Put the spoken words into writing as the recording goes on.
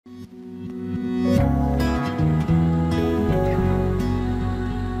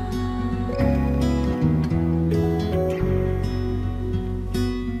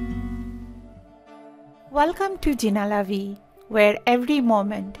Welcome to Jeena LaVie, where every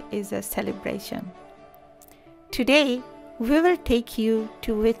moment is a celebration. Today, we will take you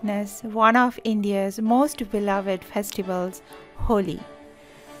to witness one of India's most beloved festivals, Holi,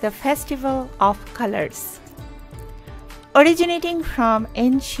 the festival of colors. Originating from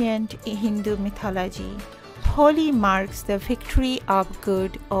ancient Hindu mythology, Holi marks the victory of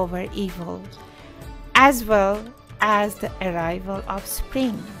good over evil, as well as the arrival of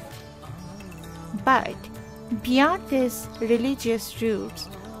spring. But beyond these religious roots,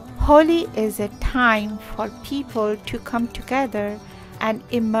 Holi is a time for people to come together and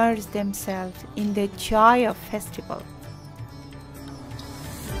immerse themselves in the joy of festival.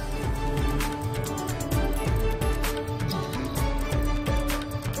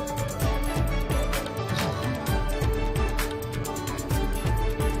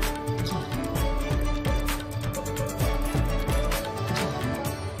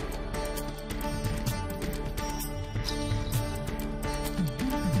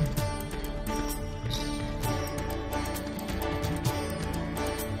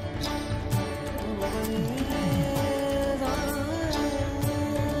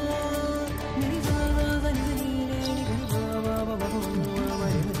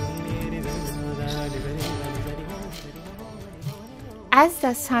 As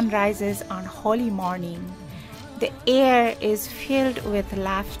the sun rises on Holi morning, the air is filled with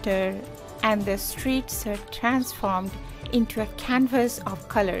laughter and the streets are transformed into a canvas of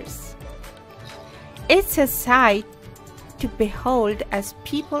colors. It's a sight to behold as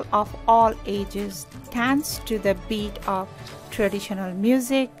people of all ages dance to the beat of traditional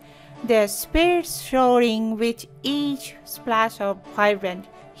music, their spirits soaring with each splash of vibrant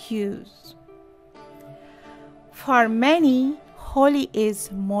hues. For many, Holi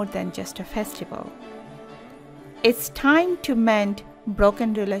is more than just a festival. It's time to mend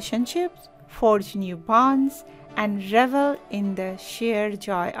broken relationships, forge new bonds, and revel in the sheer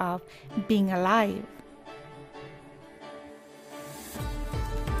joy of being alive.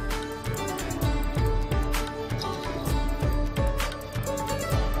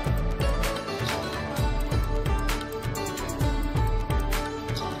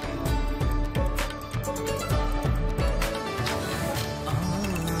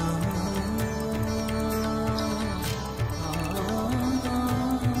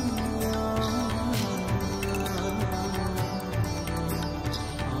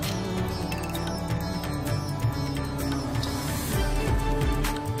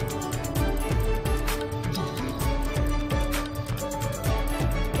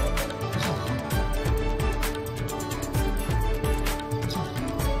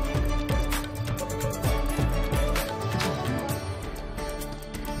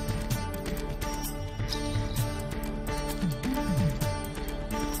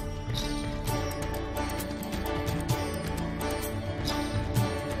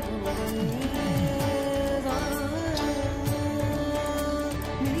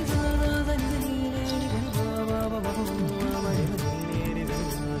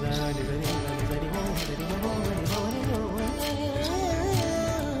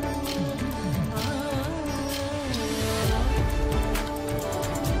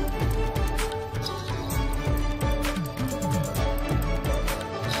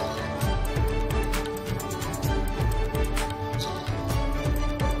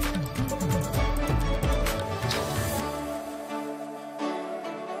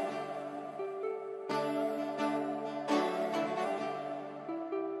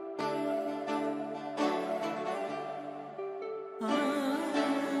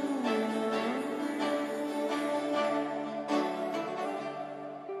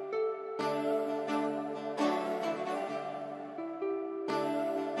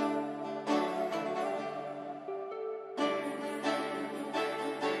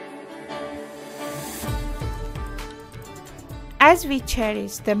 As we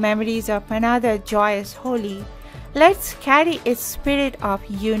cherish the memories of another joyous Holi, let's carry its spirit of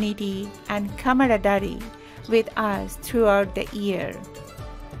unity and camaraderie with us throughout the year.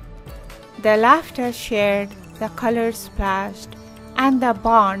 The laughter shared, the colors splashed, and the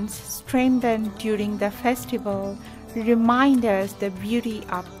bonds strengthened during the festival remind us the beauty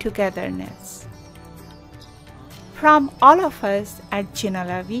of togetherness. From all of us at Jeena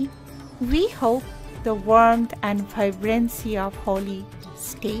LaVie, we hope the warmth and vibrancy of Holi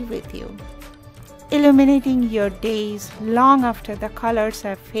stay with you, illuminating your days long after the colors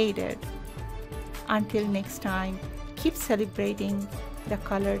have faded. Until next time, keep celebrating the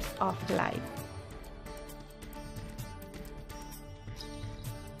colors of life.